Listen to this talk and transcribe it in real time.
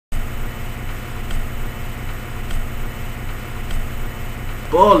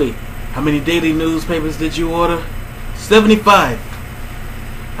Paulie, how many daily newspapers did you order? 75.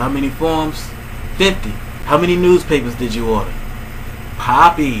 How many forms? 50. How many newspapers did you order?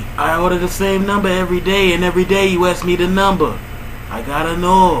 Poppy, I order the same number every day, and every day you ask me the number. I gotta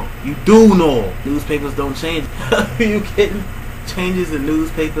know. You do know. Newspapers don't change. Are you kidding? Changes in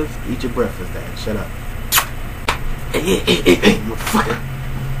newspapers? Eat your breakfast, Dad. Shut up. Hey, motherfucker.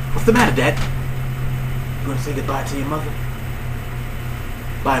 What's the matter, Dad? You gonna say goodbye to your mother?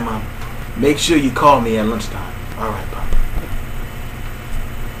 Bye, Mom. Make sure you call me at lunchtime. Alright, Pop.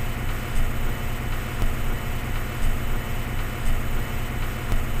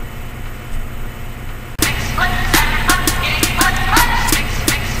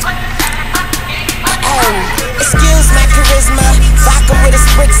 Excuse my charisma, vodka with a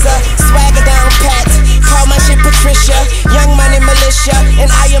spritzer, swagger down pat, call my shit Patricia, young money militia, and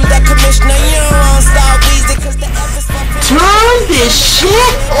I am the commissioner. You don't want Star Weezy, cause the F's turn this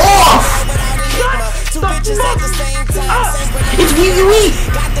shit off! Two bitches at the same time. It's Weezy Week!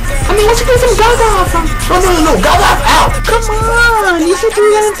 I mean, let's get some Gaga off from... No, Gaga's out! Come on! You said you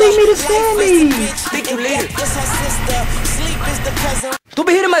were gonna take me to Sandy! Think you later. It's her sister, sleep is the cousin. Don't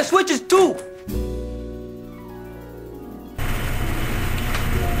be hitting my switches too!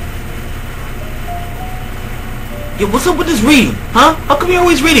 Yo, what's up with this reading? Huh? How come you're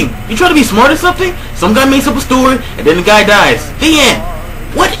always reading? You trying to be smart or something? Some guy makes up a story, and then the guy dies. The end!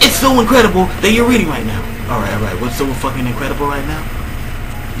 What is so incredible that you're reading right now? Alright. What's so fucking incredible right now?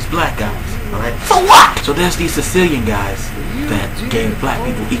 These black guys, alright? So what? So there's these Sicilian guys that gave black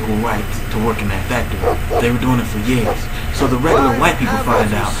people equal rights to work in that factory. They were doing it for years. So the regular white people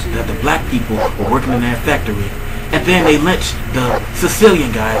find out that the black people were working in that factory, and then they lynched the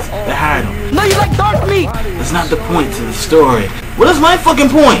Sicilian guys that hired them. No, you like dark meat! That's not the point to the story. What is my fucking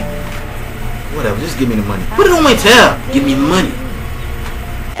point? Whatever, just give me the money. Put it on my tab. Give me the money.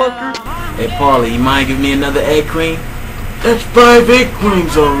 Fucker. Hey, Paulie, you mind giving me another egg cream? That's 5 egg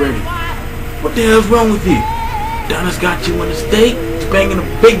creams already. What the hell's wrong with you? Donna's got you on the steak, banging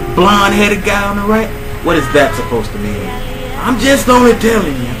a big blonde-headed guy on the right. What is that supposed to mean? I'm just only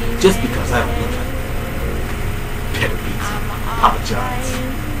telling you, just because I don't look like Peter Pizza. Apologize.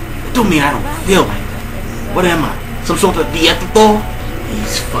 It don't mean I don't feel like that. What am I? Some sort of Neanderthal?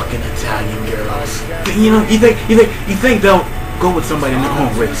 These fucking Italian girls. You know, you think they'll go with somebody in their own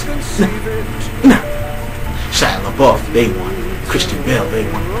race? Nah. Shia LaBeouf, they won. Christian Bale, they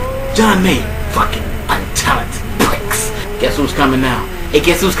won. John Mayer, fucking untalented pricks. Guess who's coming now? Hey,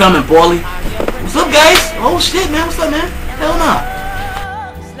 guess who's coming, Paulie? What's up, guys? Oh shit, man. What's up, man? Hell no.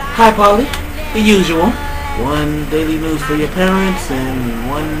 Hi, Paulie. The usual. One daily news for your parents and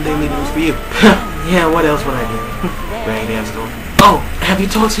one daily news for you. Yeah, what else would I do? Raggedy ass story. Oh, have you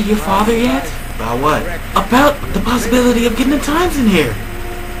talked to your father yet? About what? About the possibility of getting the Times in here.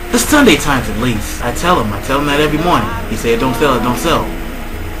 The Sunday Times, at least. I tell him that every morning. He said, don't sell it, don't sell.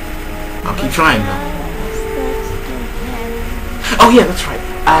 I'll keep trying, though. Oh, yeah, that's right.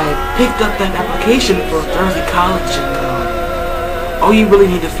 I picked up that application for Thursday College, and all you really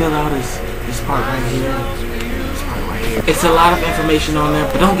need to fill out is this part right here. This part right here. It's a lot of information on there,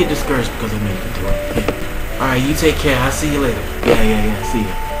 but don't get discouraged because I made you do it. Yeah. Alright, you take care. I'll see you later. Yeah. See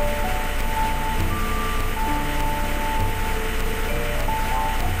ya.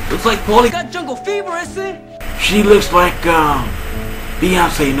 Looks like Paulie Got jungle fever, is it? She looks like,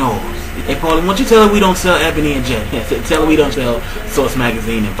 Beyonce knows. Hey, Paulie, why don't you tell her we don't sell Ebony and Jet? Tell her we don't sell Source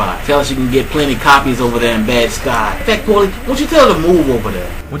Magazine and Vibe. Tell her she can get plenty copies over there in Bad Sky. In fact, Paulie, why don't you tell her to move over there?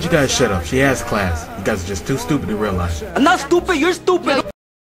 Why don't you guys shut up? She has class. You guys are just too stupid to realize. I'm not stupid, you're stupid.